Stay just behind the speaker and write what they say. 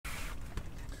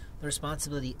The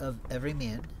responsibility of every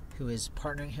man who is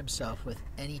partnering himself with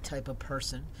any type of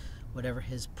person, whatever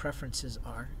his preferences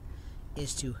are,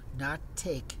 is to not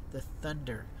take the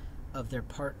thunder of their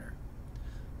partner.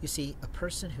 You see, a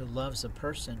person who loves a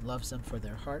person loves them for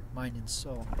their heart, mind, and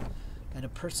soul. And a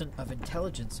person of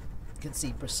intelligence can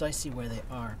see precisely where they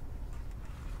are.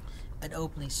 And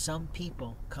openly, some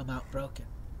people come out broken.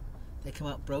 They come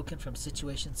out broken from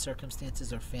situations,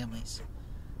 circumstances, or families.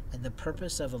 And the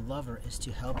purpose of a lover is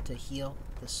to help to heal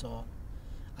the soul.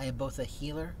 I am both a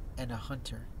healer and a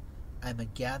hunter. I am a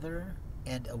gatherer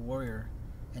and a warrior.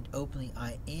 And openly,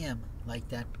 I am like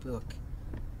that book.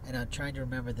 And I'm trying to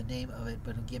remember the name of it,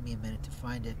 but it'll give me a minute to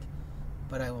find it.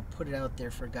 But I will put it out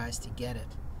there for guys to get it.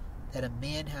 That a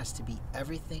man has to be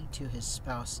everything to his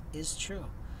spouse is true.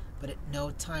 But at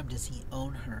no time does he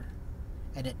own her.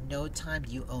 And at no time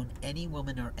do you own any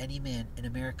woman or any man in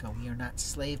America. We are not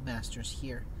slave masters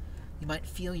here. You might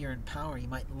feel you're in power. You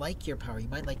might like your power. You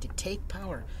might like to take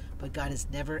power. But God has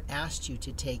never asked you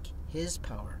to take His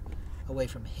power away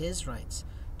from His rights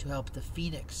to help the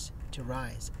phoenix to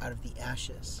rise out of the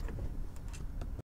ashes.